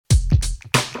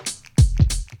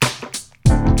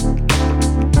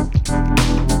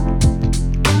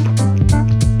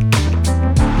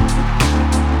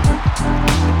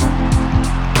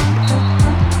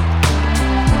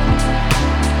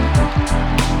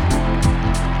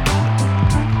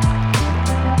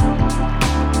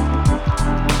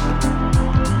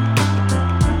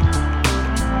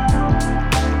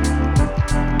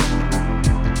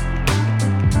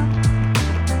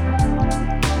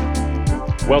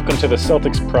Welcome to the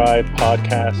Celtics Pride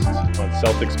podcast on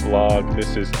Celtics blog.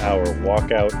 This is our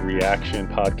Walkout reaction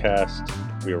podcast.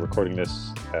 We are recording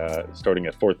this starting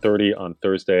at 4:30 on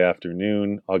Thursday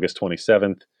afternoon, August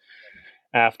 27th,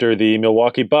 after the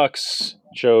Milwaukee Bucks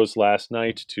chose last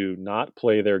night to not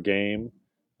play their game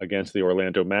against the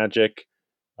Orlando Magic.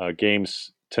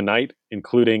 Games tonight,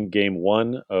 including game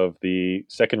one of the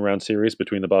second round series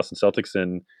between the Boston Celtics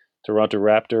and Toronto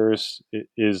Raptors,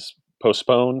 is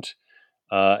postponed.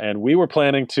 And we were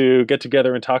planning to get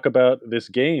together and talk about this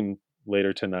game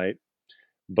later tonight.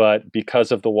 But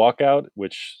because of the walkout,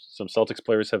 which some Celtics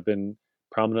players have been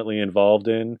prominently involved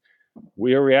in,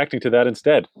 we are reacting to that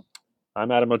instead. I'm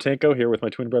Adam Otenko here with my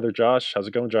twin brother, Josh. How's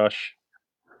it going, Josh?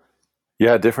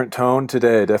 Yeah, different tone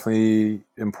today. Definitely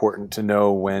important to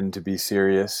know when to be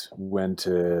serious, when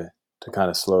to kind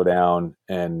of slow down.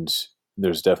 And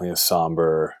there's definitely a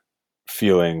somber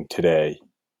feeling today.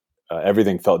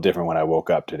 Everything felt different when I woke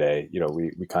up today. You know,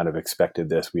 we kind of expected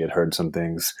this. We had heard some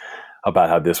things about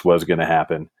how this was going to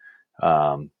happen.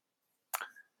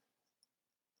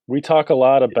 We talk a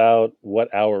lot about what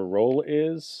our role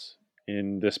is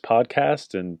in this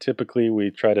podcast, and typically we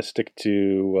try to stick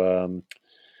to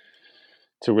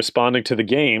responding to the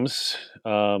games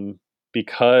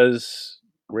because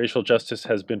racial justice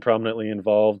has been prominently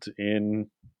involved in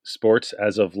sports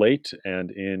as of late,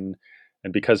 and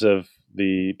because of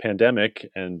the pandemic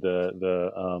and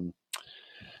the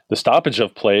stoppage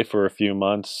of play for a few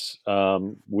months,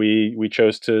 we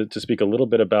chose to speak a little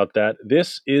bit about that.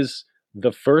 This is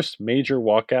the first major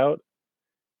walkout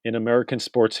in American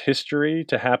sports history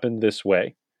to happen this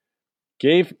way.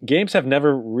 Games have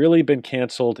never really been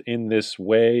canceled in this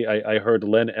way. I heard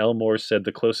Len Elmore said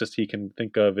the closest he can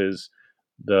think of is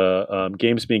the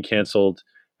games being canceled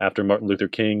after Martin Luther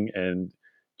King and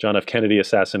John F. Kennedy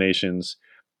assassinations,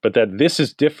 but that this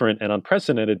is different and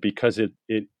unprecedented because it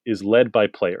is led by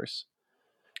players.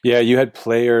 Yeah, you had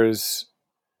players,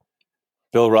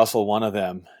 Bill Russell, one of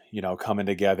them, coming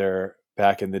together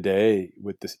back in the day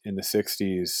in the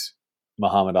 60s,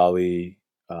 Muhammad Ali,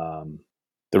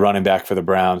 the running back for the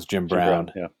Browns, Jim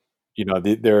Brown. Yeah.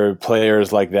 There are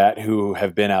players like that who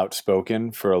have been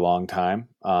outspoken for a long time.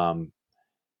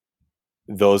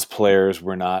 Those players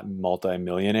were not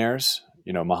multimillionaires.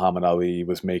 Muhammad Ali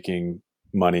was making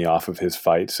money off of his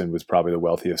fights and was probably the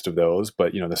wealthiest of those.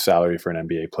 But, the salary for an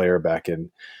NBA player back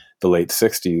in the late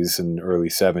 60s and early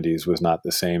 70s was not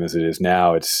the same as it is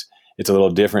now. It's a little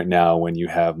different now when you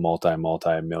have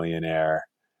multi-millionaire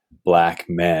black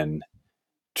men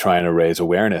trying to raise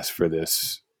awareness for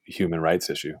this human rights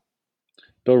issue.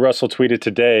 Bill Russell tweeted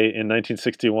today, in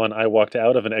 1961, I walked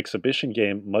out of an exhibition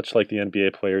game much like the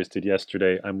NBA players did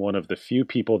yesterday. I'm one of the few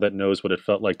people that knows what it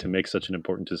felt like to make such an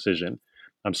important decision.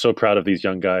 I'm so proud of these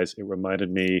young guys. It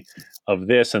reminded me of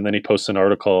this. And then he posts an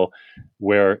article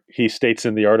where he states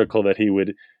in the article that he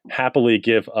would happily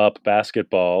give up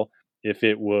basketball if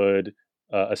it would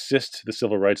assist the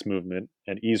civil rights movement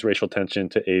and ease racial tension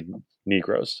to aid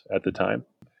Negroes at the time.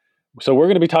 So we're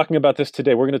going to be talking about this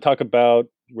today. We're going to talk about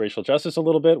racial justice a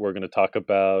little bit. We're going to talk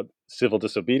about civil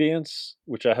disobedience,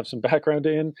 which I have some background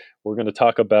in. We're going to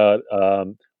talk about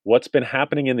what's been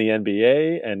happening in the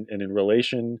NBA and in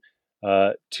relation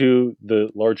to the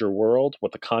larger world,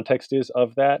 what the context is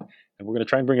of that. And we're going to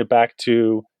try and bring it back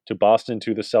to Boston,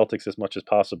 to the Celtics as much as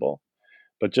possible.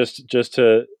 But just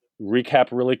to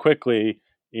recap really quickly,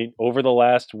 over the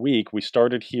last week, we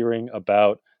started hearing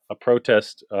about a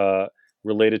protest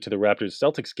related to the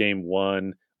Raptors-Celtics game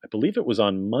one. I believe it was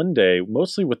on Monday,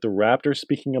 mostly with the Raptors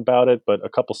speaking about it, but a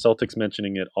couple Celtics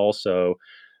mentioning it also.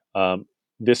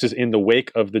 This is in the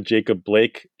wake of the Jacob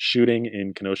Blake shooting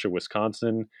in Kenosha,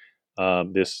 Wisconsin.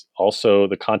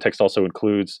 The context also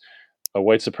includes a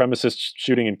white supremacist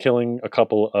shooting and killing a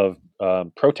couple of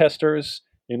protesters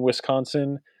in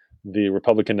Wisconsin. The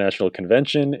Republican National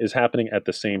Convention is happening at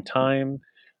the same time.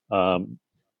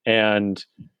 And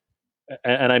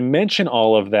I mention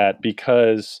all of that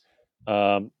because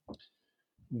for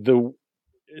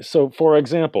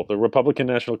example, the Republican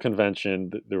National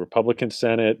Convention, the Republican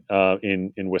Senate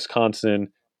in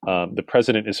Wisconsin, the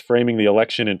president is framing the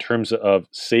election in terms of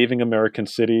saving American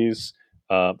cities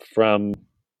from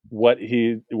what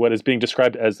is being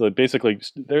described as basically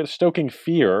they're stoking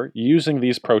fear using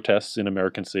these protests in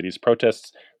American cities,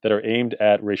 protests that are aimed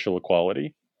at racial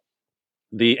equality.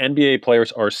 The NBA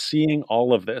players are seeing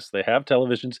all of this. They have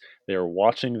televisions. They are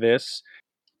watching this.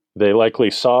 They likely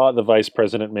saw the vice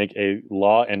president make a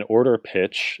law and order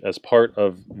pitch as part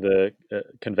of the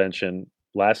convention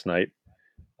last night.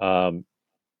 And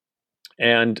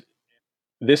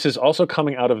this is also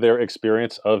coming out of their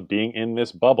experience of being in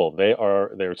this bubble.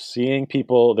 They're seeing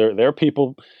people, they're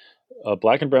people,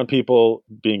 black and brown people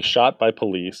being shot by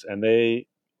police, and they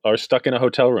are stuck in a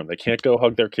hotel room. They can't go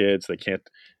hug their kids. They can't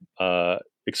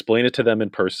explain it to them in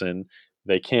person.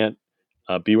 They can't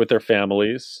be with their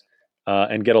families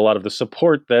and get a lot of the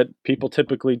support that people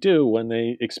typically do when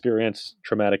they experience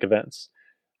traumatic events.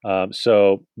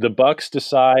 So the Bucks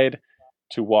decide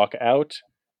to walk out.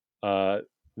 Uh,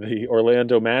 the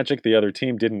Orlando Magic, the other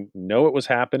team, didn't know it was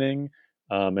happening,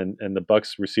 and the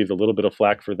Bucks received a little bit of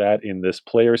flack for that in this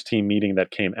players team meeting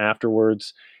that came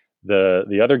afterwards.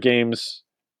 The other games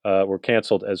were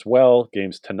canceled as well.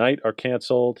 Games tonight are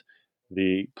canceled.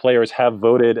 The players have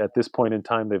voted at this point in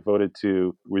time. They voted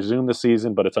to resume the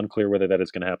season, but it's unclear whether that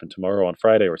is going to happen tomorrow, on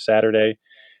Friday, or Saturday.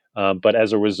 But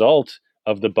as a result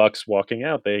of the Bucks walking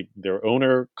out, their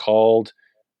owner called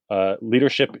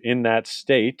leadership in that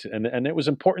state, and it was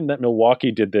important that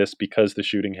Milwaukee did this because the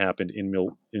shooting happened in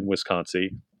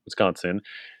Wisconsin.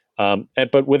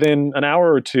 But within an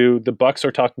hour or two, the Bucks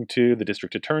are talking to the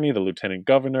district attorney, the lieutenant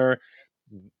governor.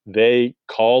 They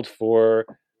called for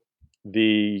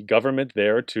the government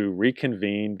there to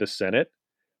reconvene the Senate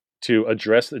to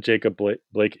address the Jacob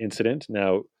Blake incident.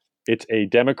 Now, it's a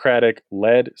Democratic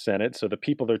led Senate, so the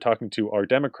people they're talking to are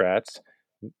Democrats.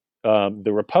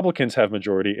 The Republicans have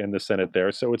majority in the Senate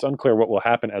there, so it's unclear what will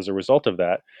happen as a result of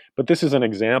that. But this is an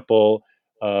example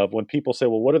of when people say,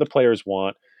 well, what do the players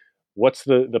want? What's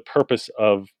the purpose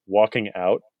of walking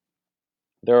out?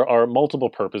 There are multiple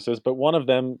purposes, but one of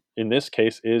them in this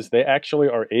case is they actually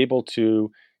are able to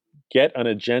get an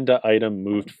agenda item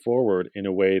moved forward in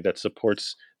a way that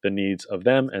supports the needs of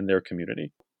them and their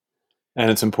community. And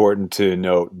it's important to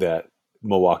note that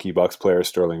Milwaukee Bucks player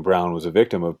Sterling Brown was a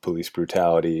victim of police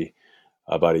brutality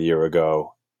about a year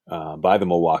ago by the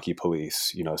Milwaukee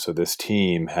police. So this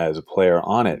team has a player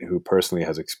on it who personally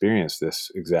has experienced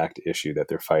this exact issue that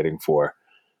they're fighting for.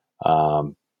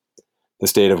 Um, the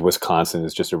state of Wisconsin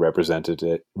is just a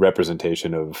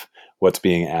representation of what's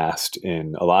being asked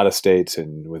in a lot of states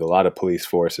and with a lot of police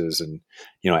forces. And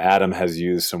Adam has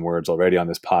used some words already on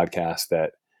this podcast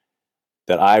that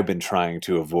I've been trying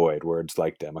to avoid, words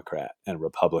like Democrat and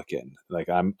Republican. Like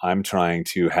I'm trying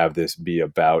to have this be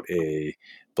about a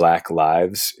Black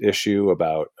lives issue,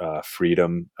 about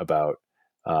freedom, about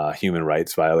human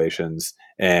rights violations,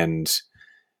 and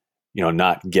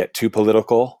not get too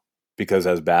political. Because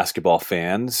as basketball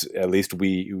fans, at least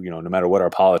we, no matter what our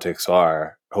politics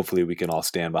are, hopefully we can all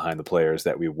stand behind the players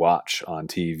that we watch on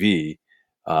TV,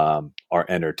 our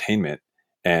entertainment,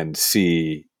 and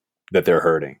see that they're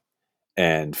hurting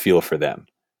and feel for them,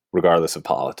 regardless of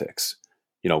politics.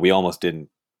 We almost didn't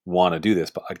want to do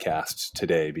this podcast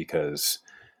today because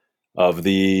of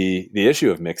the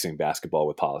issue of mixing basketball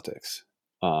with politics.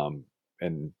 And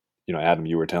Adam,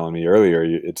 you were telling me earlier,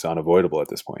 it's unavoidable at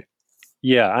this point.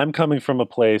 Yeah, I'm coming from a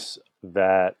place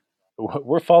that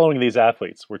we're following these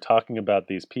athletes. We're talking about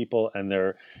these people, and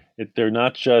they're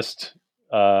not just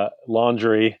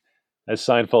laundry, as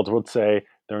Seinfeld would say.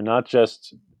 They're not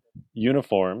just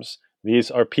uniforms. These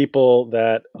are people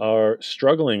that are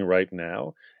struggling right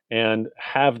now and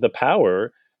have the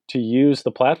power to use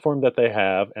the platform that they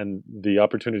have and the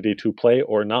opportunity to play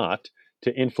or not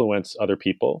to influence other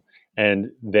people. And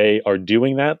they are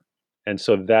doing that. And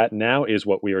so that now is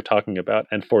what we are talking about.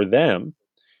 And for them,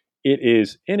 it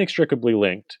is inextricably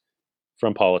linked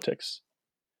from politics.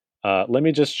 Let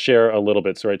me just share a little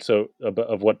bit, so, right? So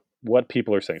of what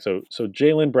people are saying. So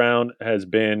Jaylen Brown has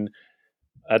been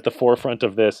at the forefront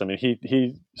of this. I mean,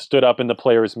 he stood up in the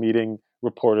players' meeting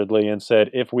reportedly and said,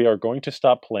 if we are going to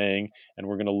stop playing and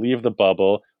we're going to leave the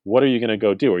bubble, what are you going to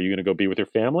go do? Are you going to go be with your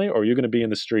family, or are you going to be in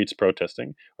the streets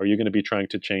protesting? Are you going to be trying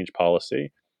to change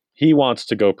policy? He wants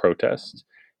to go protest.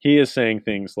 He is saying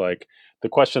things like, the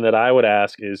question that I would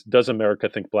ask is, does America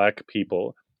think black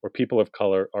people or people of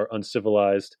color are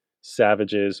uncivilized,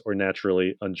 savages, or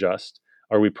naturally unjust?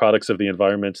 Are we products of the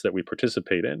environments that we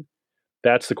participate in?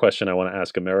 That's the question I want to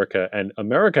ask America. And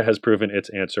America has proven its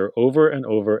answer over and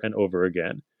over and over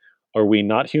again. Are we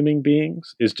not human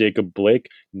beings? Is Jacob Blake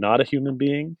not a human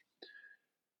being?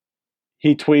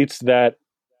 He tweets that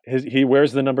he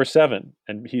wears the number 7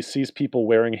 and he sees people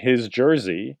wearing his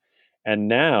jersey. And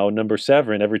now, number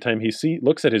 7, every time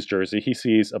looks at his jersey, he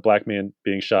sees a black man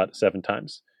being shot 7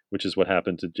 times, which is what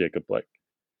happened to Jacob Blake.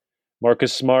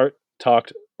 Marcus Smart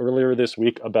talked earlier this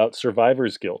week about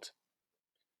survivor's guilt.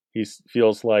 He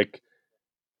feels like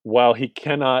while he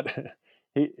cannot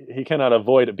he cannot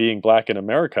avoid being black in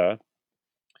America,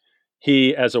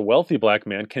 he as a wealthy black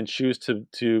man can choose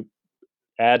to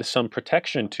add some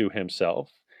protection to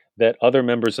himself that other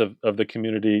members of the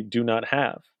community do not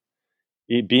have.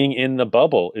 Being in the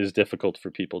bubble is difficult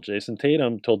for people. Jason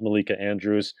Tatum told Malika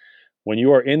Andrews, when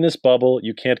you are in this bubble,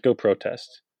 you can't go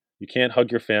protest. You can't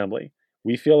hug your family.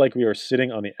 We feel like we are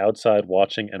sitting on the outside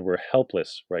watching and we're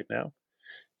helpless right now.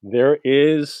 There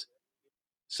is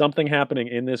something happening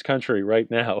in this country right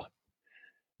now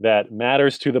that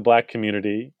matters to the black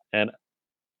community and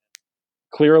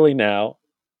clearly now,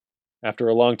 after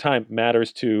a long time,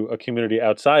 matters to a community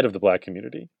outside of the black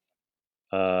community.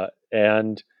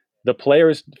 And the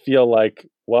players feel like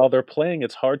while they're playing,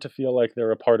 it's hard to feel like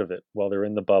they're a part of it while they're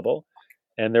in the bubble,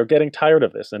 and they're getting tired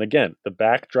of this. And again, the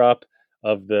backdrop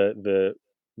of the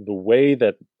way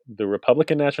that the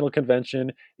Republican National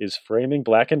Convention is framing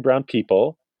black and brown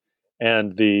people,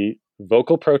 and the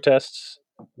vocal protests,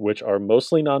 which are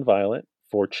mostly nonviolent,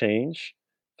 for change,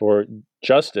 for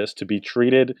justice, to be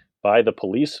treated by the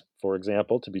police, for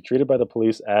example, to be treated by the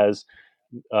police as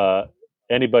uh,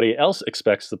 anybody else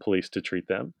expects the police to treat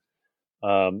them.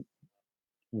 Um,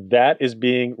 that is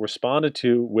being responded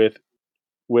to with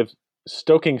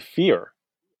stoking fear,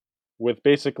 with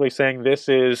basically saying this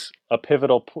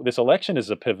election is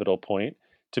a pivotal point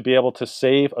to be able to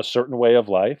save a certain way of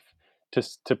life,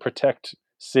 to protect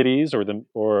cities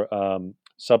or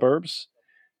suburbs,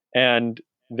 and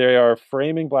they are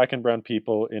framing black and brown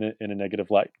people in a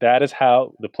negative light. That is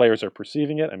how the players are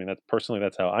perceiving it. I mean,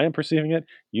 that's how I am perceiving it.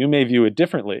 You may view it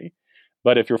differently,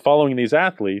 but if you're following these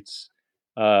athletes,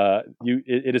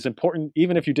 it is important,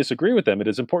 even if you disagree with them, it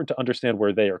is important to understand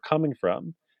where they are coming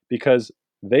from, because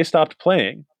they stopped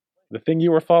playing. The thing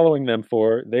you were following them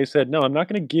for, they said, no, I'm not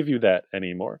going to give you that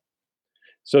anymore.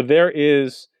 So there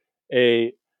is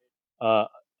a uh,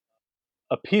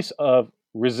 a piece of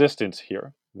resistance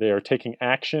here. They are taking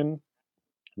action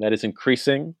that is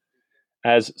increasing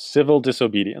as civil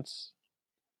disobedience.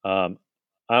 Um,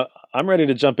 I, I'm ready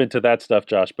to jump into that stuff,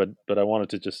 Josh, but I wanted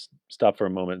to just stop for a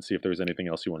moment and see if there was anything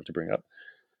else you wanted to bring up.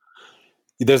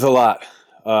 There's a lot.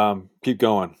 Keep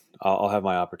going. I'll have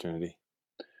my opportunity.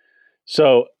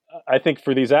 So I think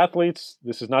for these athletes,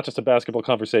 this is not just a basketball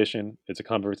conversation. It's a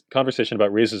conversation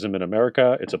about racism in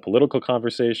America. It's a political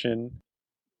conversation.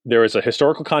 There is a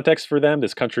historical context for them.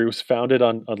 This country was founded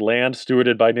on land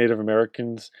stewarded by Native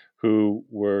Americans who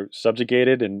were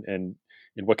subjugated and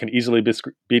in what can easily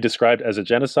be described as a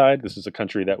genocide. This is a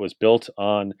country that was built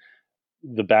on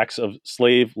the backs of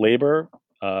slave labor.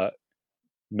 Uh,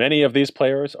 Many of these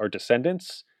players are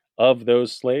descendants of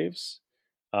those slaves,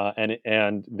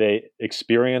 and they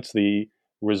experience the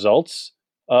results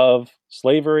of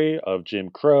slavery, of Jim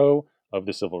Crow, of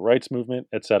the civil rights movement,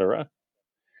 etc.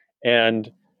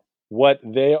 And what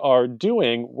they are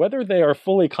doing, whether they are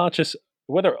fully conscious,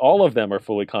 whether all of them are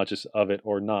fully conscious of it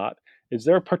or not, is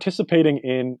they're participating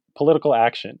in political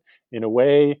action in a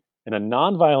way, in a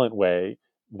nonviolent way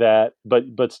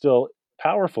but still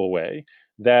powerful way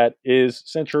that is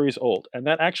centuries old, and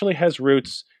that actually has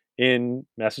roots in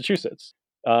Massachusetts.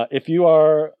 If you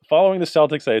are following the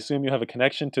Celtics, I assume you have a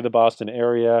connection to the Boston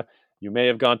area. You may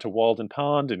have gone to Walden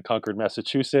Pond in Concord,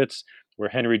 Massachusetts, where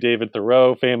Henry David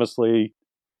Thoreau famously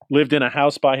lived in a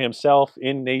house by himself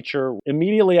in nature.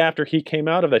 Immediately after he came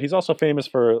out of that, he's also famous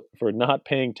for not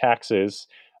paying taxes.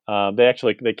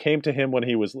 They came to him when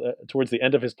he was towards the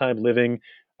end of his time living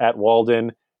at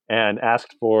Walden and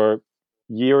asked for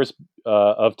years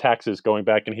of taxes going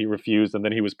back, and he refused. And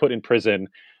then he was put in prison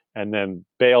and then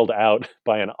bailed out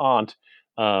by an aunt.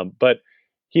 But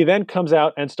he then comes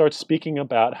out and starts speaking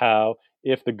about how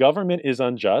if the government is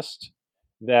unjust,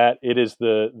 that it is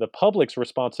the public's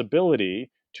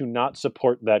responsibility to not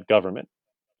support that government,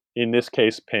 in this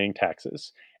case, paying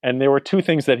taxes. And there were two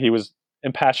things that he was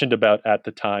impassioned about at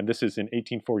the time. This is in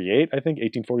 1848, I think,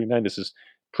 1849. This is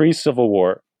pre Civil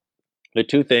War. The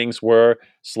two things were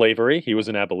slavery, he was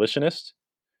an abolitionist,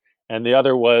 and the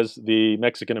other was the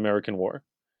Mexican American War.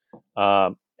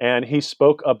 And he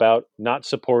spoke about not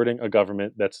supporting a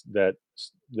government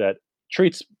that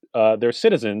treats their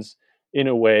citizens in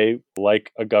a way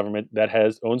like a government that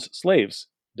owns slaves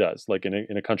does, like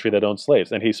in a country that owns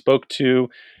slaves. And he spoke to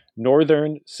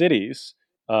northern cities,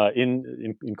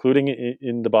 including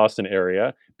in the Boston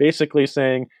area, basically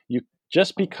saying, "You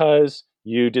just because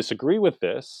you disagree with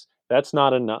this, that's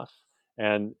not enough."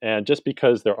 And just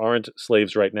because there aren't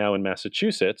slaves right now in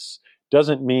Massachusetts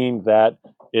doesn't mean that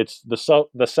it's the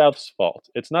South's fault.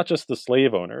 It's not just the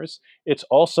slave owners. It's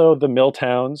also the mill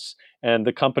towns and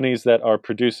the companies that are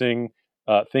producing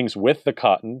things with the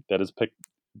cotton that is picked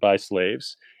by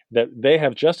slaves. That they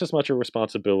have just as much a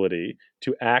responsibility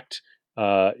to act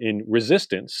in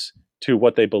resistance to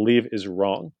what they believe is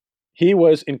wrong. He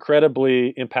was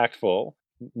incredibly impactful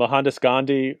Mohandas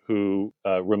Gandhi, who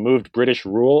removed British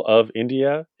rule of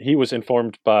India, he was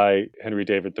informed by Henry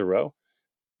David Thoreau.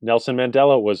 Nelson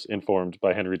Mandela was informed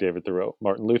by Henry David Thoreau.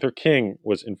 Martin Luther King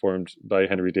was informed by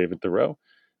Henry David Thoreau.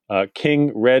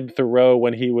 King read Thoreau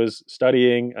when he was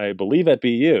studying, I believe, at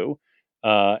BU,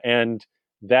 and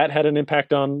that had an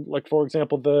impact on, like, for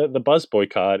example, the bus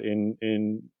boycott in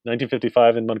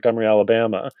 1955 in Montgomery,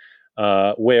 Alabama,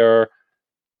 where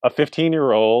a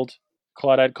 15-year-old,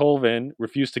 Claudette Colvin,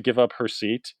 refused to give up her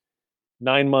seat.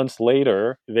 9 months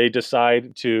later, they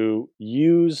decide to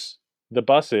use the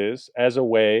buses as a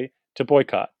way to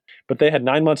boycott. But they had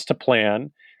 9 months to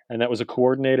plan, and that was a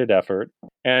coordinated effort.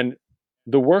 And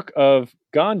the work of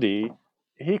Gandhi,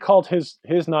 he called his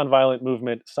nonviolent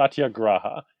movement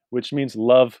Satyagraha, which means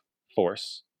love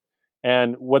force.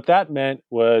 And what that meant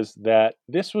was that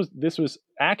this was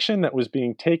action that was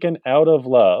being taken out of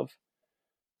love.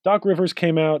 Doc Rivers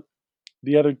came out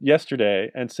the other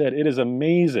yesterday and said it is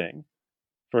amazing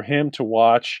for him to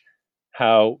watch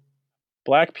how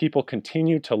black people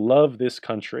continue to love this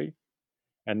country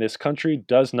and this country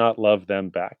does not love them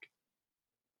back.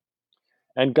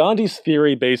 And Gandhi's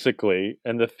theory, basically,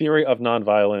 and the theory of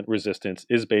nonviolent resistance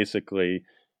is basically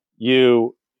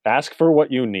you ask for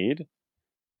what you need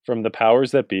from the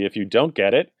powers that be. If you don't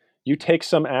get it, you take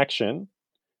some action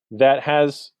that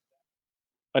has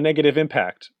a negative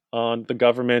impact on the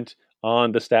government,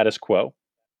 on the status quo.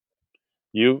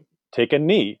 You take a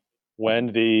knee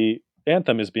when the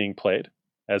anthem is being played,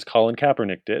 as Colin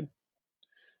Kaepernick did.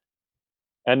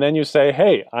 And then you say,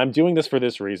 hey, I'm doing this for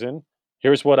this reason.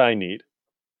 Here's what I need.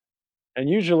 And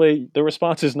usually the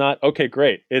response is not, okay,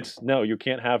 great. It's no, you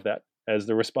can't have that. As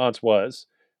the response was,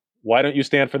 why don't you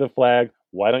stand for the flag?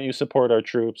 Why don't you support our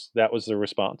troops? That was the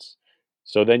response.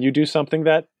 So then you do something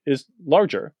that is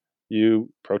larger.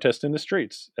 You protest in the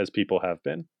streets, as people have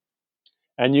been.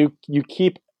 And you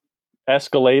keep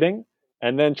escalating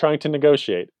and then trying to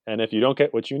negotiate. And if you don't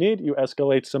get what you need, you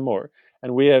escalate some more.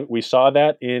 And we saw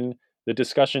that in the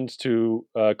discussions to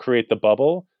create the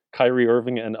bubble. Kyrie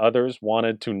Irving and others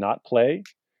wanted to not play,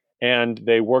 and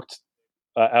they worked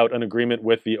out an agreement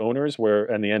with the owners where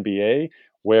and the NBA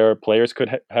where players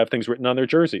could have things written on their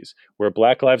jerseys, where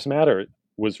Black Lives Matter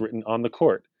was written on the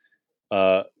court.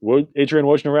 Adrian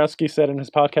Wojnarowski said in his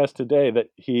podcast today that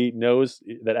he knows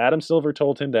that Adam Silver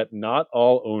told him that not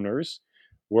all owners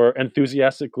were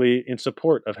enthusiastically in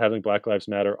support of having Black Lives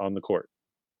Matter on the court.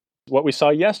 What we saw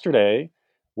yesterday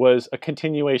was a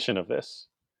continuation of this.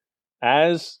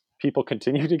 As people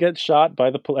continue to get shot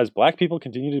by as black people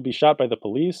continue to be shot by the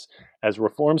police, as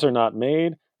reforms are not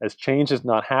made, as change is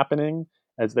not happening,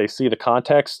 as they see the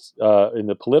context in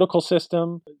the political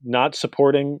system not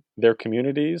supporting their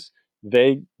communities,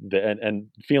 and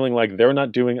feeling like they're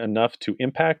not doing enough to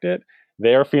impact it,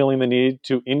 they are feeling the need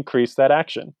to increase that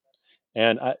action.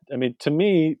 And I mean, to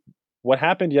me, what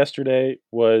happened yesterday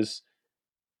was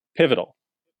pivotal.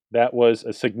 That was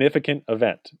a significant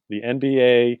event. The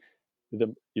NBA,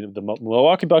 the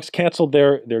Milwaukee Bucks canceled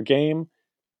their game.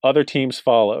 Other teams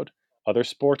followed. Other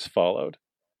sports followed.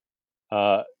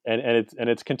 And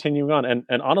it's continuing on.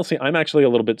 And honestly, I'm actually a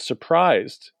little bit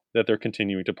surprised that they're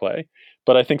continuing to play.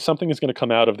 But I think something is going to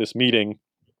come out of this meeting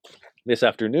this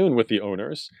afternoon with the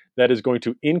owners that is going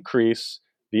to increase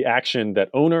the action that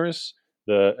owners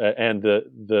and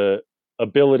the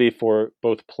ability for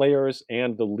both players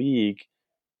and the league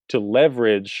to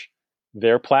leverage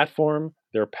their platform,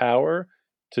 their power,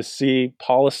 to see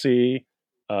policy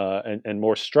and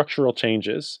more structural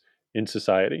changes in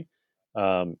society.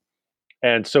 Um,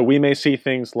 and so we may see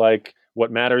things like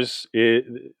what matters is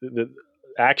the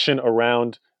action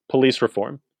around police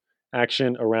reform,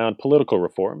 action around political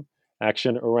reform,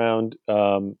 action around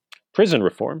prison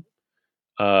reform,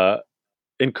 uh,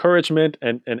 encouragement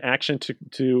and action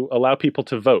to allow people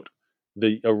to vote.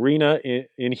 The arena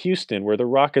in Houston where the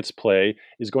Rockets play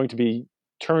is going to be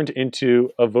turned into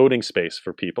a voting space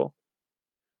for people.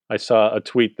 I saw a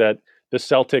tweet that the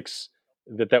Celtics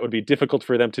that would be difficult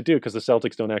for them to do because the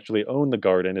Celtics don't actually own the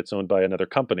Garden; it's owned by another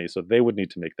company, so they would need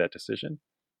to make that decision.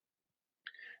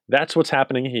 That's what's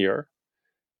happening here.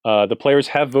 The players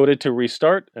have voted to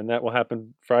restart, and that will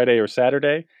happen Friday or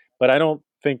Saturday. But I don't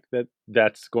think that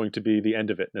that's going to be the end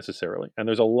of it necessarily. And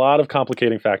there's a lot of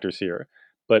complicating factors here.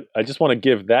 But I just want to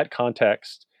give that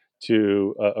context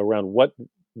to around what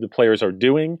the players are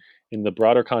doing in the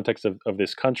broader context of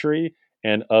this country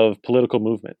and of political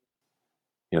movement.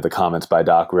 The comments by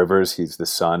Doc Rivers, he's the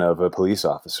son of a police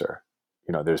officer.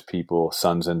 There's people,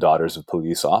 sons and daughters of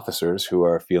police officers, who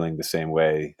are feeling the same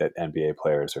way that NBA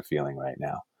players are feeling right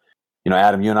now.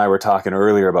 Adam, you and I were talking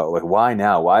earlier about, like, why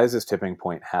now? Why is this tipping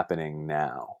point happening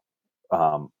now?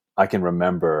 I can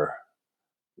remember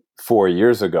 4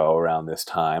 years ago around this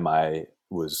time, I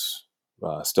was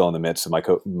still in the midst of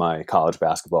my college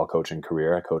basketball coaching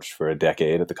career. I coached for a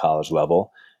decade at the college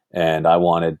level, and I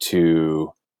wanted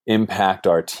to impact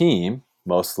our team,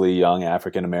 mostly young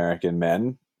African American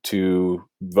men, to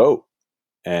vote.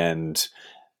 And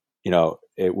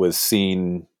it was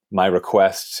seen. My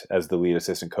request as the lead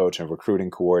assistant coach and recruiting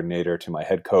coordinator to my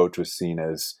head coach was seen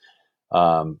as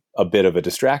a bit of a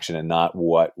distraction and not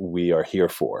what we are here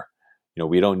for.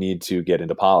 We don't need to get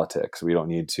into politics. We don't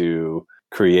need to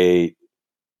create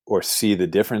or see the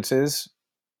differences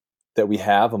that we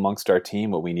have amongst our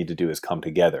team. What we need to do is come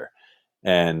together.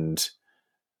 And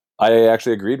I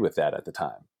actually agreed with that at the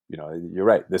time. You're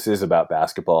right. This is about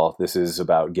basketball. This is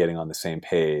about getting on the same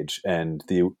page. And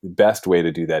the best way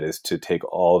to do that is to take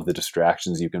all of the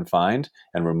distractions you can find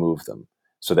and remove them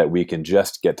so that we can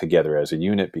just get together as a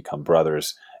unit, become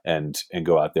brothers, and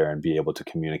go out there and be able to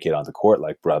communicate on the court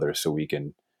like brothers so we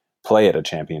can play at a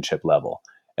championship level.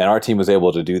 And our team was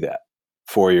able to do that.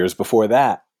 4 years before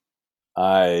that,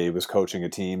 I was coaching a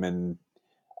team, and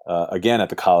again, at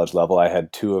the college level, I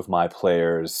had two of my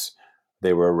players.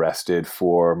 They were arrested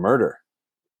for murder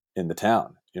in the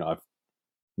town. I've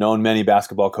known many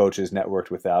basketball coaches, networked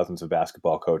with thousands of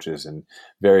basketball coaches, and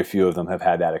very few of them have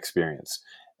had that experience.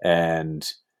 And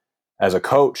as a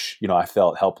coach, I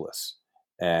felt helpless.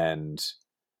 And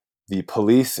the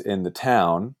police in the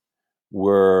town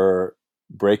were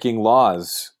breaking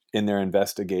laws in their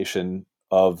investigation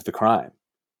of the crime.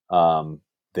 Um,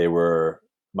 they were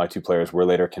My two players were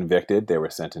later convicted. They were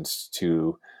sentenced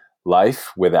to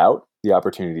life without the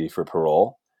opportunity for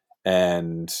parole,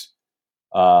 and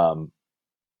um,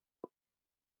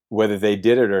 whether they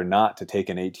did it or not, to take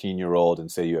an 18-year-old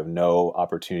and say you have no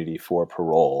opportunity for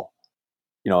parole,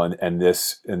 and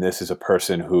this is a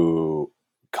person who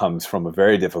comes from a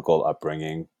very difficult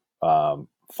upbringing,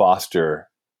 foster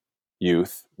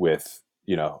youth with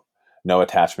no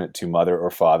attachment to mother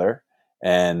or father,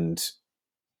 and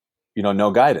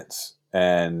no guidance.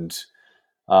 And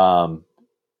um,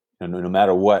 no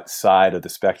matter what side of the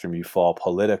spectrum you fall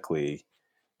politically,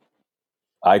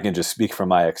 I can just speak from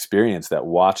my experience that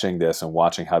watching this and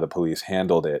watching how the police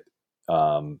handled it,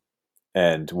 um,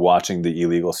 and watching the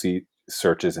illegal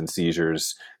searches and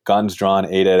seizures, guns drawn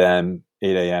 8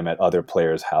 a.m. at other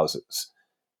players' houses,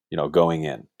 going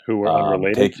in, Who were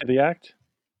unrelated take to the act?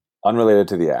 unrelated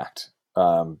to the act,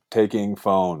 taking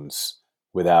phones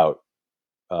without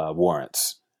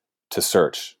warrants to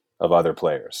search of other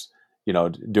players.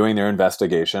 Doing their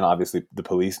investigation. Obviously, the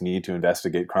police need to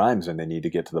investigate crimes and they need to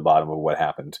get to the bottom of what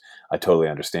happened. I totally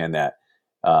understand that.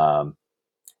 Um,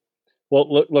 Well,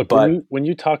 look when but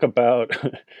you talk about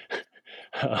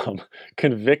um,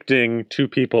 convicting two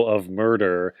people of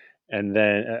murder, and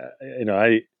then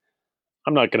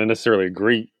I'm not going to necessarily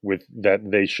agree with that.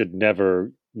 They should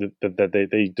never that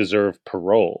they deserve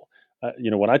parole.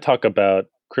 When I talk about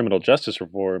criminal justice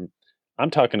reform, I'm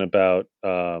talking about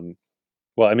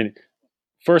well, I mean,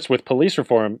 first with police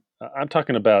reform, I'm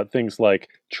talking about things like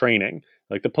training.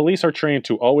 Like the police are trained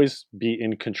to always be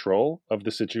in control of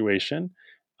the situation.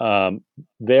 Um,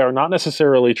 they are not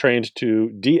necessarily trained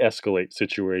to de-escalate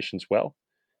situations well,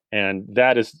 and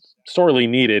that is sorely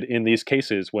needed in these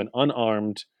cases when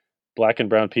unarmed black and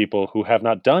brown people who have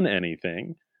not done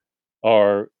anything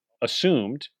are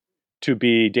assumed to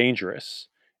be dangerous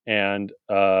and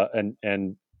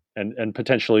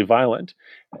potentially violent.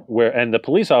 And the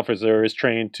police officer is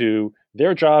trained to,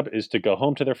 their job is to go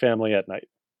home to their family at night.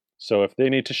 So if they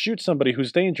need to shoot somebody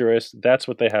who's dangerous, that's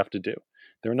what they have to do.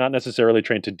 They're not necessarily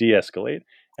trained to de-escalate.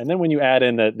 And then when you add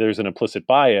in that there's an implicit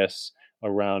bias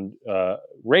around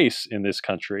race in this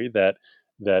country,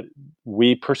 that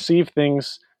we perceive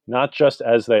things not just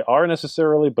as they are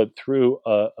necessarily, but through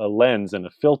a lens and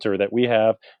a filter that we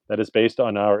have that is based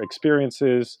on our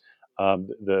experiences,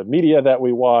 the media that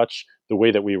we watch, the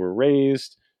way that we were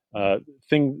raised,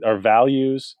 our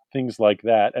values, things like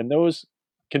that. And those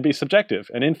can be subjective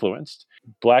and influenced.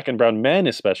 Black and brown men,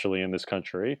 especially in this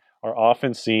country, are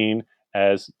often seen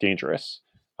as dangerous.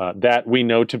 That we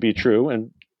know to be true,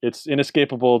 and it's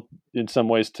inescapable in some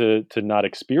ways to not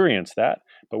experience that.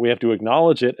 But we have to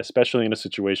acknowledge it, especially in a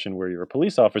situation where you're a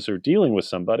police officer dealing with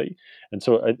somebody. And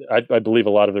so I believe a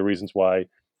lot of the reasons why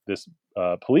this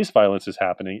police violence is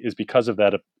happening is because of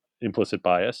that implicit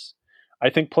bias. I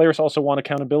think players also want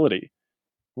accountability.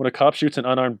 When a cop shoots an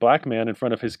unarmed black man in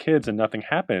front of his kids and nothing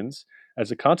happens as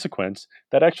a consequence,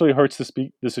 that actually hurts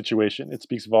the situation. It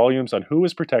speaks volumes on who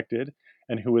is protected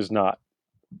and who is not.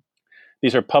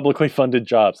 These are publicly funded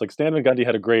jobs. Like Stan Van Gundy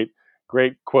had a great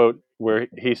quote where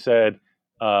he said,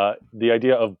 the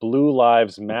idea of blue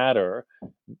lives matter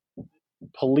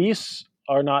police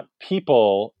are not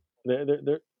people.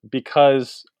 They're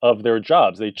because of their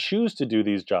jobs. They choose to do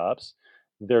these jobs.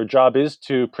 Their job is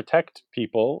to protect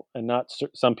people, and not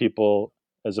some people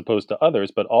as opposed to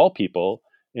others, but all people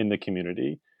in the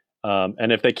community.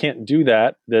 And if they can't do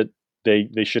that, that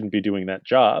they shouldn't be doing that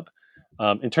job.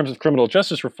 In terms of criminal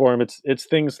justice reform, it's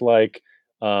things like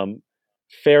um,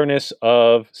 fairness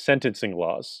of sentencing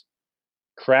laws.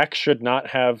 Crack should not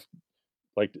have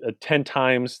like 10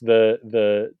 times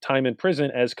the time in prison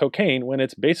as cocaine when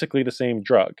it's basically the same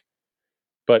drug,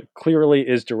 but clearly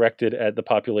is directed at the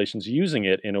populations using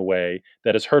it in a way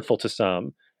that is hurtful to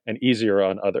some and easier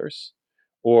on others.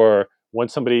 Or when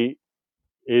somebody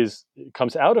is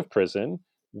comes out of prison,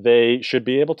 they should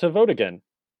be able to vote again,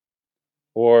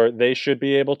 or they should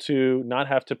be able to not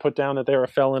have to put down that they're a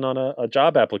felon on a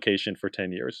job application for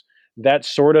 10 years. That's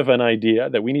sort of an idea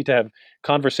that we need to have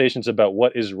conversations about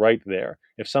what is right there.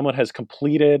 If someone has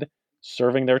completed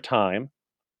serving their time,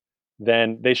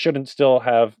 then they shouldn't still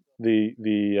have the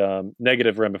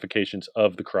negative ramifications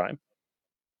of the crime,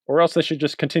 or else they should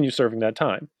just continue serving that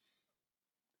time.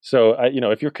 So,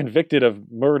 if you're convicted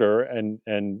of murder and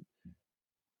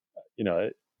you know,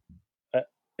 uh,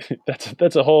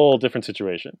 that's a whole different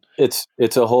situation. It's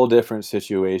a whole different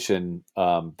situation.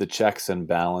 The checks and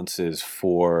balances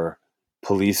for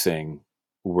policing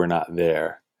were not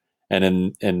there,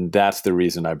 and that's the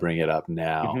reason I bring it up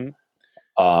now,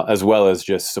 Hmm. as well as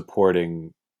just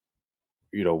supporting,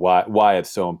 why it's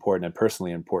so important and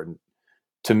personally important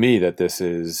to me that this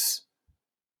is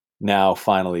now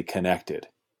finally connected.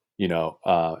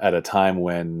 At a time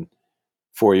when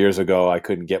 4 years ago I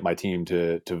couldn't get my team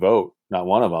to vote, not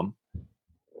one of them.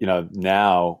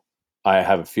 Now I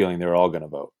have a feeling they're all going to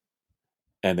vote,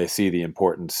 and they see the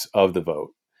importance of the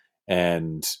vote,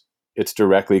 and it's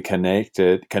directly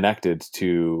connected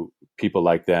to people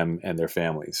like them and their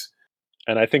families.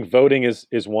 And I think voting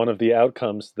is one of the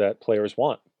outcomes that players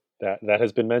want. That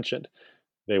has been mentioned.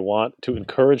 They want to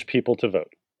encourage people to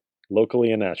vote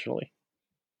locally and nationally.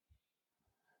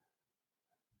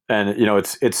 And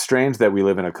it's strange that we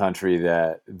live in a country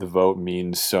that the vote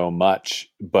means so much,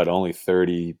 but only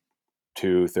 33%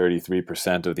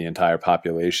 of the entire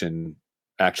population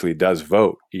actually does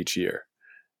vote each year.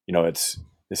 It's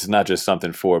this is not just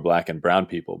something for black and brown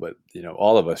people, but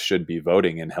all of us should be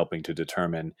voting and helping to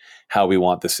determine how we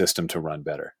want the system to run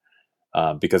better,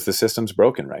 because the system's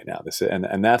broken right now.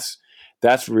 And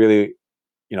that's really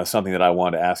something that I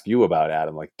want to ask you about,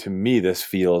 Adam. Like, to me, this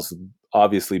feels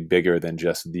obviously bigger than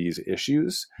just these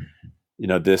issues.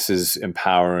 This is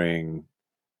empowering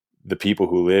the people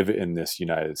who live in this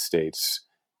United States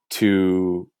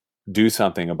to do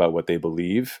something about what they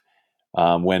believe,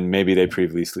 when maybe they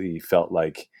previously felt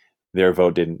like their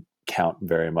vote didn't count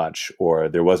very much, or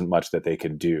there wasn't much that they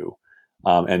could do.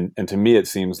 And to me, it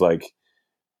seems like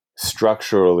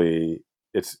structurally,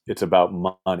 it's about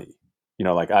money.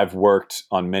 Like, I've worked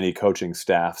on many coaching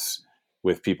staffs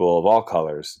with people of all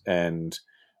colors, and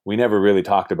we never really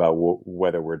talked about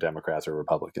whether we're Democrats or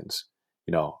Republicans.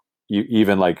 You know,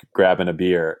 even like grabbing a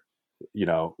beer,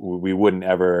 we wouldn't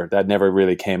ever. That never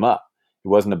really came up. It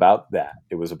wasn't about that.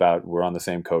 It was about, we're on the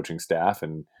same coaching staff,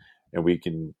 and we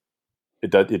can.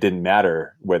 It didn't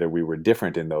matter whether we were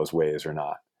different in those ways or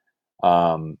not.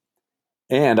 Um,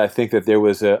 and I think that there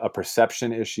was a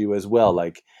perception issue as well.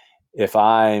 Like, if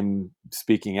I'm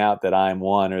speaking out that I'm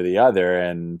one or the other,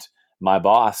 and my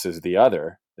boss is the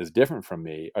other, is different from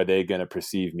me, are they going to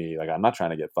perceive me like I'm not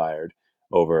trying to get fired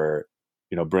over,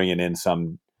 bringing in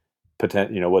some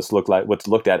potent, what's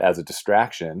looked at as a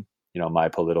distraction, my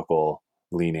political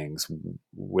leanings,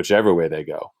 whichever way they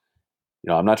go.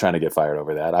 I'm not trying to get fired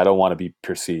over that. I don't want to be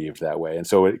perceived that way. And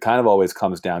so it kind of always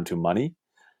comes down to money.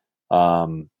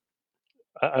 Um,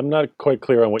 I'm not quite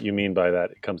clear on what you mean by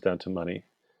that. It comes down to money.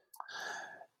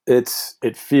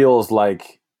 it feels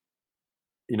like,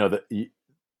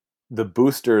 the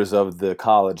boosters of the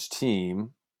college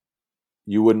team,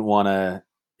 you wouldn't want to,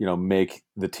 make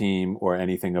the team or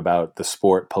anything about the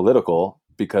sport political,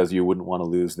 because you wouldn't want to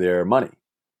lose their money,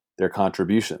 their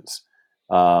contributions.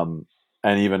 Um,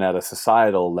 and even at a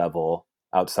societal level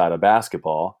outside of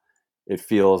basketball, it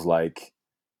feels like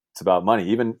it's about money.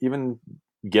 Even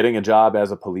getting a job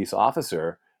as a police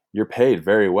officer, you're paid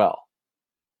very well.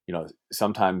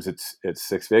 Sometimes it's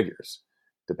six figures,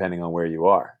 depending on where you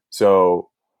are. So,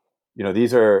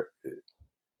 these are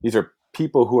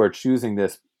people who are choosing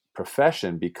this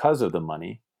profession because of the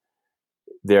money.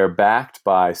 They're backed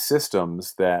by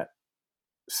systems that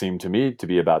seem to me to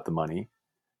be about the money,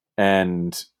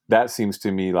 and that seems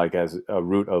to me like as a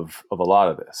root of a lot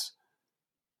of this.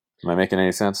 Am I making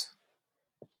any sense?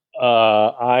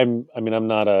 I mean, I'm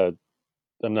not a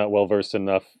I'm not well versed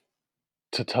enough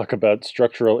to talk about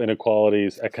structural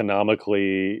inequalities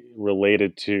economically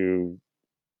related to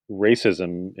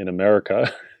racism in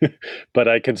America, but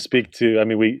I can speak to. I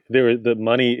mean, the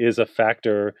money is a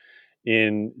factor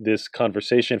in this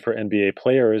conversation for NBA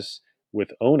players with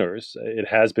owners. It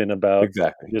has been about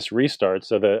Exactly. this restart.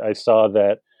 So that I saw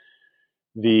that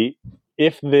the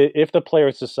if the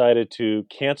players decided to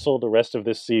cancel the rest of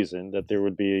this season, that there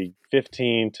would be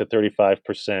 15 to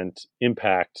 35%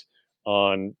 impact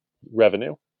on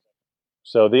revenue.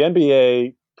 So the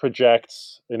NBA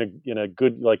projects in a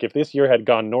good, like, if this year had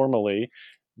gone normally,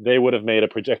 they would have made a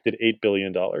projected $8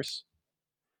 billion.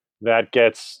 That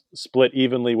gets split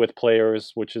evenly with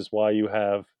players, which is why you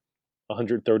have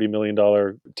 $130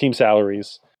 million team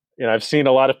salaries. And I've seen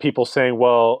a lot of people saying,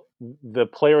 well, the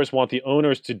players want the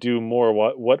owners to do more.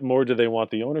 What more do they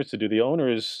want the owners to do? The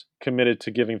owners committed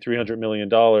to giving $300 million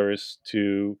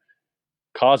to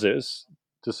causes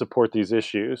to support these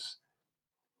issues.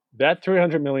 That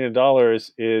 $300 million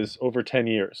is over 10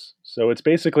 years. So it's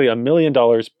basically $1 million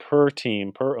per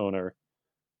team, per owner,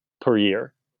 per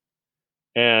year.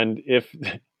 And if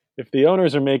the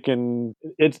owners are making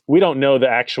it's we don't know the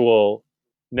actual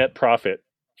net profit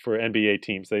for NBA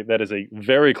teams. That is a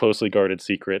very closely guarded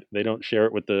secret. They don't share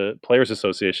it with the Players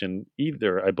Association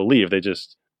either. I believe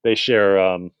they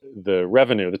share the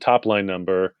revenue, the top line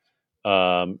number,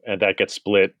 and that gets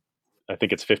split. I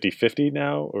think it's 50-50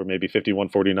 now, or maybe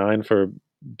 51-49 for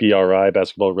BRI,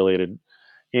 basketball related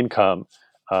income,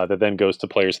 that then goes to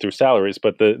players through salaries.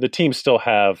 But the teams still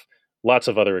have lots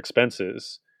of other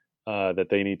expenses that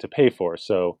they need to pay for.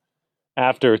 So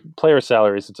after player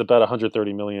salaries, it's about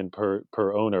 130 million per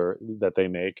owner that they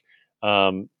make,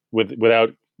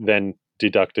 without then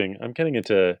deducting. I'm getting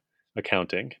into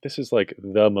accounting. This is like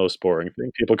the most boring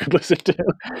thing people could listen to.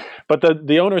 But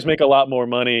the owners make a lot more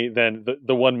money than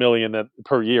the 1 million that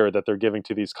per year that they're giving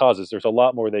to these causes. There's a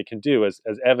lot more they can do, as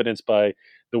evidenced by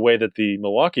the way that the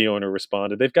Milwaukee owner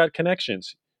responded. They've got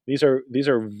connections. These are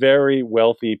very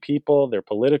wealthy people. They're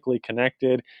politically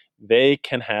connected. They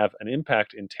can have an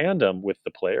impact in tandem with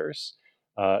the players,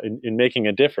 in making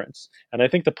a difference. And I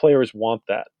think the players want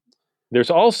that.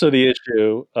 There's also the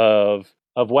issue of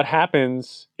what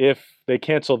happens if they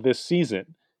cancel this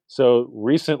season. So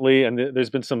recently, and there's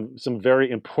been some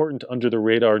very important under the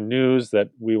radar news that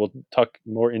we will talk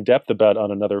more in depth about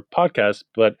on another podcast.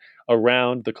 But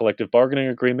around the collective bargaining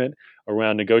agreement,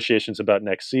 around negotiations about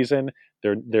next season,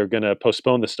 they're going to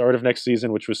postpone the start of next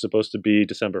season, which was supposed to be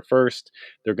December 1st.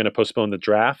 They're going to postpone the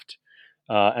draft,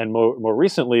 and more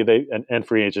recently and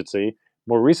free agency.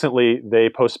 More recently, they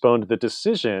postponed the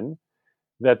decision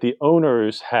that the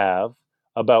owners have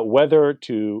about whether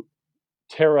to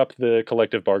tear up the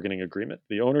collective bargaining agreement.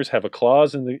 The owners have a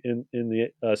clause in the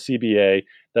CBA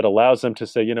that allows them to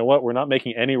say, you know what, we're not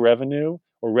making any revenue,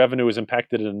 or revenue is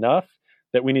impacted enough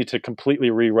that we need to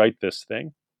completely rewrite this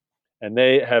thing. And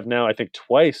they have now, I think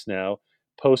twice now,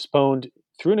 postponed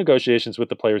through negotiations with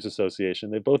the Players Association.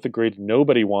 They both agreed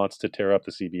nobody wants to tear up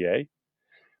the CBA,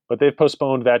 but they've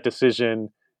postponed that decision.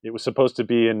 It was supposed to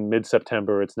be in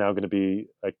mid-September. It's now going to be,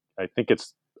 I think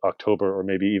it's October or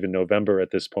maybe even November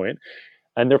at this point.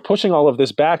 And they're pushing all of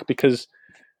this back because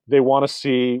they want to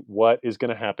see what is going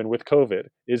to happen with COVID.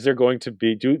 Is there going to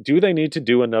be, do they need to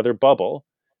do another bubble,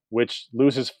 which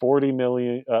loses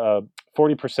 40%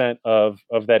 of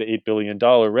that $8 billion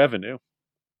revenue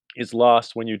is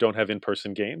lost when you don't have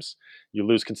in-person games. You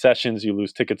lose concessions, you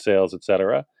lose ticket sales,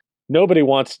 etc. Nobody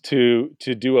wants to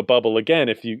do a bubble again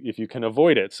if you can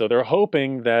avoid it. So they're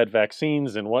hoping that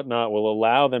vaccines and whatnot will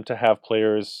allow them to have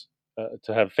players,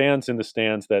 to have fans in the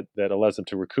stands, that allows them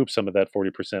to recoup some of that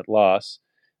 40% loss.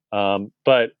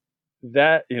 But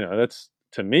that, that's,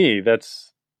 to me, that's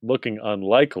looking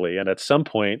unlikely. And at some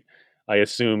point, I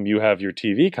assume you have your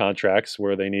TV contracts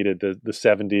where they needed the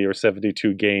 70 or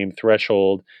 72 game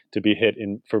threshold to be hit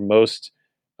in for most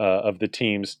of the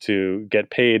teams to get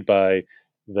paid by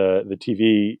the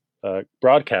TV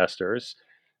broadcasters,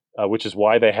 which is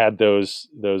why they had those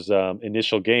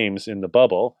initial games in the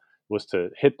bubble, was to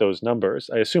hit those numbers.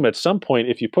 I assume at some point,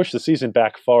 if you push the season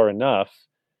back far enough,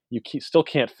 you still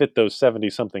can't fit those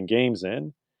 70 something games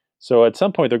in. So at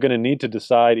some point, they're going to need to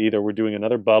decide either we're doing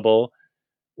another bubble,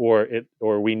 or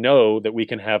we know that we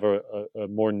can have a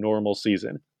more normal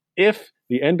season. If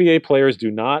the NBA players do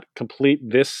not complete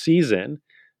this season,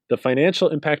 the financial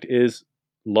impact is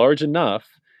large enough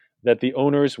that the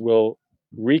owners will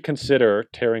reconsider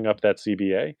tearing up that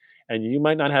CBA, and you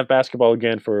might not have basketball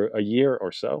again for a year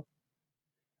or so.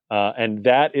 And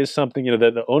that is something,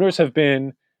 that the owners have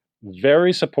been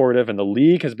very supportive, and the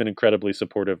league has been incredibly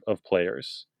supportive of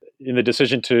players in the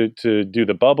decision to do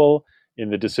the bubble. in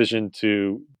the decision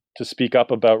to speak up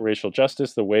about racial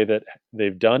justice the way that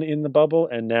they've done in the bubble,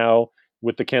 and now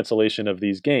with the cancellation of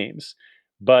these games.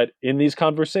 But in these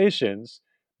conversations,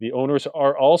 the owners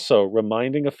are also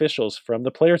reminding officials from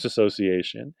the Players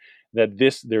Association that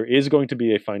there is going to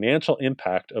be a financial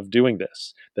impact of doing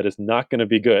this that is not going to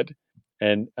be good.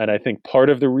 And I think part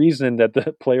of the reason that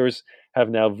the players have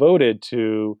now voted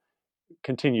to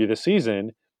continue the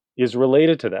season is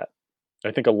related to that.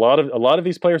 I think a lot of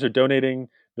these players are donating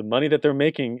the money that they're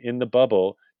making in the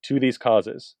bubble to these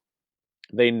causes.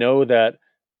 They know that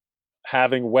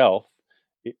having wealth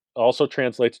also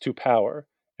translates to power,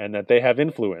 and that they have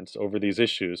influence over these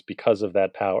issues because of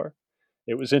that power.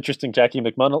 It was interesting. Jackie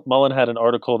McMullen had an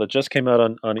article that just came out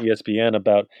on ESPN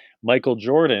about Michael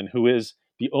Jordan, who is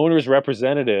the owner's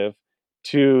representative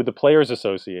to the Players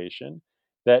Association.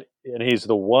 And he's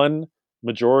the one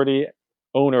majority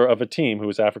owner of a team who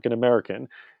is African American.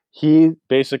 He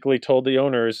basically told the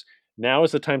owners, now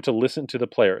is the time to listen to the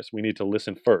players. We need to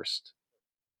listen first,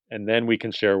 and then we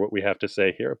can share what we have to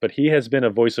say here. But he has been a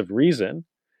voice of reason,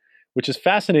 which is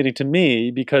fascinating to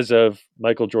me because of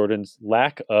Michael Jordan's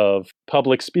lack of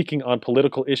public speaking on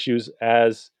political issues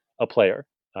as a player.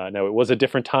 Now, it was a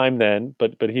different time then,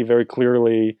 but he very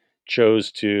clearly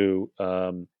chose to.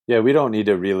 Yeah, we don't need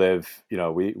to relive.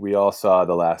 We all saw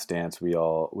The Last Dance. We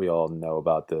all know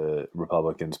about the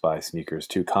Republicans buy sneakers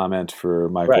to comment for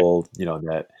Right. Michael.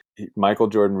 That Michael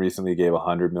Jordan recently gave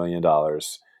 $100 million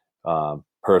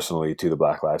personally to the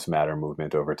Black Lives Matter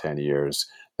movement over 10 years.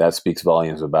 That speaks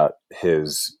volumes about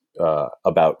his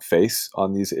about face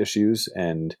on these issues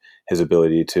and his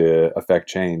ability to affect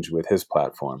change with his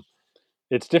platform.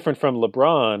 It's different from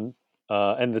LeBron,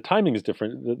 and the timing is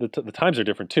different. The times are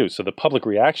different too. So the public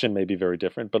reaction may be very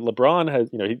different. But LeBron has,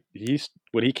 he's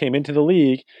when he came into the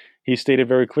league, he stated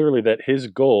very clearly that his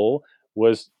goal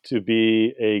was to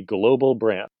be a global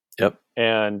brand, Yep.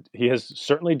 and he has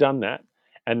certainly done that.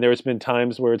 And there's been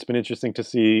times where it's been interesting to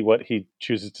see what he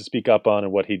chooses to speak up on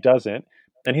and what he doesn't.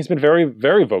 And he's been very,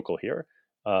 very vocal here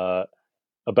uh,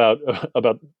 about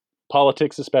about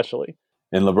politics, especially.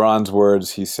 In LeBron's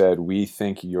words, he said, "We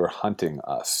think you're hunting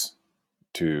us,"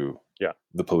 to Yeah.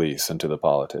 the police and to the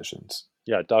politicians.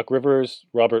 Yeah, Doc Rivers,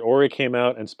 Robert Ory came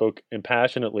out and spoke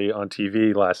impassionately on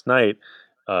TV last night,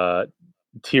 uh,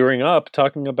 tearing up,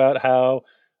 talking about how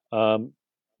um,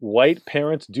 white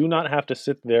parents do not have to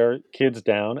sit their kids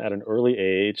down at an early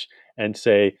age and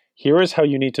say, here is how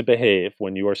you need to behave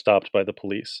when you are stopped by the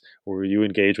police or you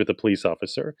engage with a police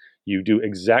officer. You do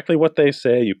exactly what they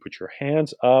say. You put your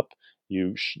hands up.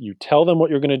 You tell them what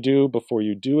you're going to do before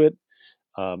you do it.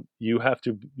 You have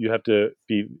to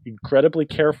be incredibly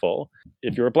careful.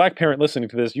 If you're a black parent listening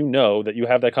to this, you know that you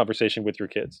have that conversation with your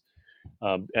kids.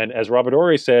 And as Robert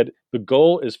Ory said, the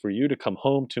goal is for you to come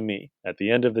home to me at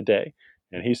the end of the day.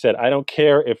 And he said, I don't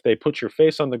care if they put your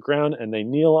face on the ground and they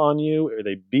kneel on you or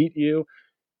they beat you.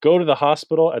 Go to the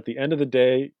hospital. At the end of the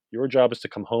day, your job is to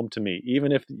come home to me.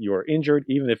 Even if you are injured,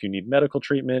 even if you need medical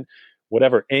treatment,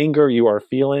 whatever anger you are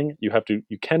feeling, you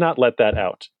cannot let that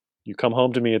out. You come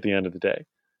home to me at the end of the day.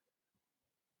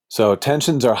 So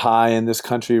tensions are high in this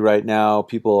country right now.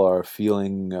 People are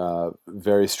feeling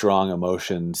very strong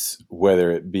emotions, whether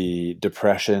it be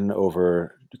depression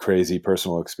over crazy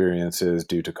personal experiences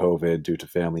due to COVID, due to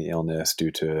family illness,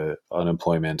 due to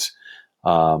unemployment,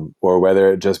 or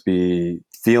whether it just be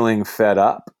feeling fed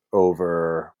up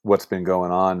over what's been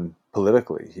going on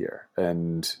politically here.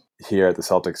 And here at the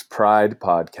Celtics Pride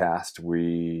podcast,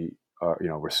 we're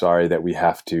sorry that we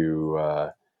have to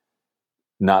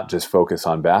not just focus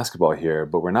on basketball here,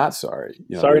 but we're not sorry.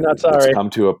 Sorry, not It's sorry. come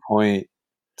to a point.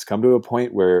 It's come to a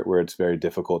point where it's very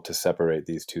difficult to separate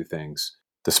these two things.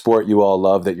 The sport you all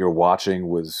love that you're watching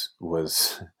was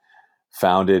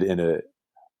founded in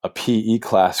a PE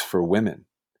class for women.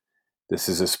 This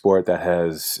is a sport that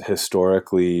has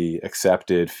historically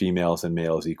accepted females and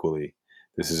males equally.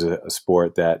 This is a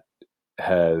sport that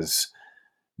has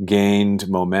gained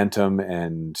momentum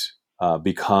and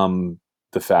become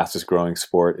the fastest growing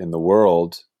sport in the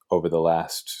world over the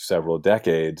last several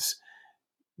decades,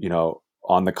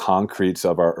 on the concretes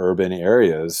of our urban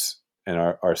areas and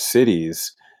our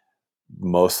cities,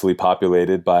 mostly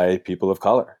populated by people of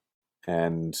color.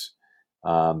 And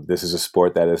this is a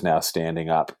sport that is now standing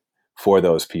up for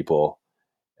those people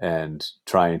and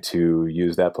trying to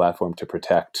use that platform to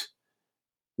protect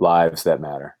lives that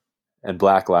matter. And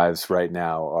Black lives right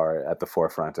now are at the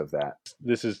forefront of that.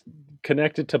 This is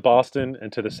connected to Boston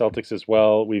and to the Celtics as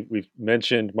well. We've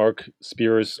mentioned Mark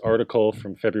Spears' article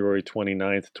from February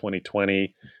 29th,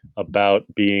 2020, about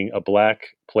being a black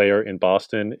player in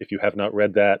Boston. If you have not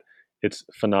read that, it's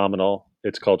phenomenal.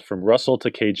 It's called From Russell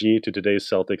to KG to Today's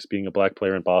Celtics, Being a Black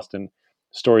Player in Boston.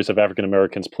 Stories of African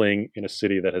Americans playing in a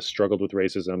city that has struggled with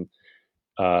racism.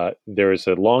 There is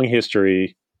a long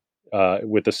history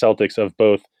with the Celtics of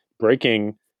both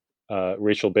breaking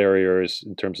racial barriers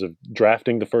in terms of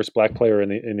drafting the first black player in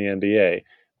the NBA,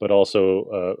 but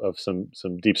also of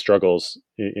some deep struggles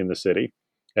in the city,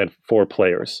 and for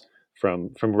players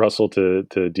from Russell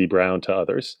to D Brown to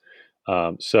others.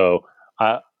 So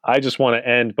I just want to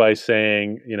end by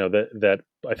saying, that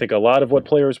I think a lot of what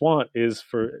players want is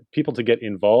for people to get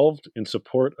involved in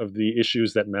support of the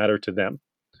issues that matter to them.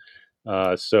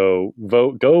 So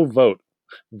go vote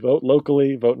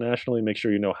locally, vote nationally. Make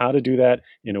sure you know how to do that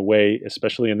in a way,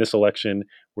 especially in this election,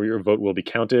 where your vote will be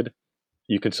counted.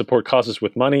 You can support causes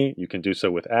with money. You can do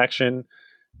so with action.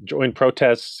 Join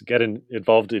protests. Get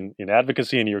involved in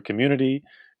advocacy in your community.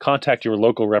 Contact your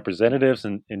local representatives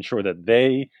and ensure that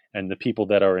they and the people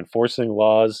that are enforcing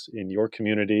laws in your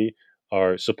community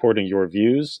are supporting your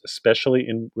views, especially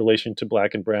in relation to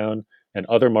Black and Brown and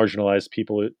other marginalized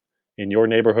people in your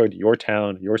neighborhood, your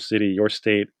town, your city, your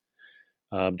state.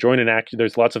 Join an act.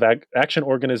 There's lots of action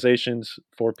organizations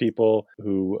for people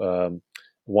who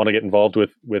want to get involved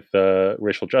with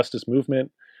racial justice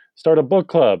movement. Start a book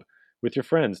club with your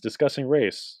friends, discussing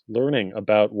race, learning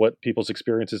about what people's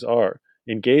experiences are.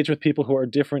 Engage with people who are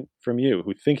different from you,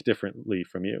 who think differently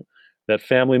from you. That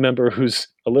family member who's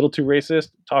a little too racist,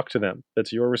 talk to them.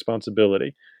 That's your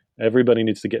responsibility. Everybody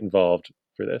needs to get involved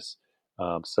for this.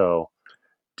 So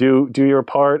do your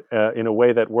part in a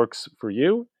way that works for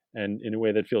you and in a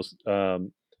way that feels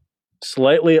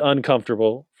slightly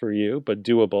uncomfortable for you, but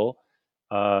doable.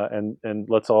 And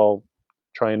let's all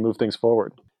try and move things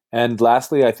forward. And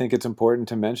lastly, I think it's important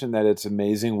to mention that it's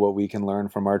amazing what we can learn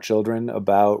from our children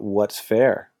about what's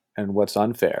fair and what's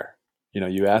unfair.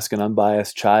 You ask an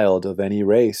unbiased child of any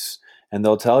race, and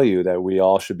they'll tell you that we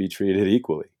all should be treated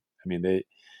equally. I mean,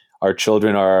 our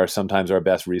children are sometimes our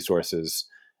best resources.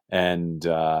 And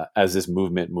as this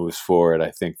movement moves forward,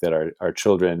 I think that our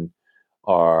children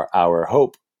are our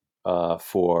hope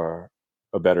for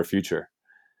a better future.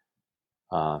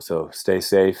 So stay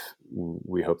safe.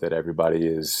 We hope that everybody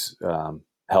is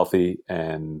healthy,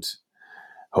 and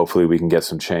hopefully we can get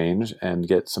some change and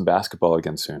get some basketball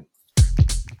again soon.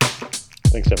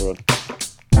 Thanks, everyone.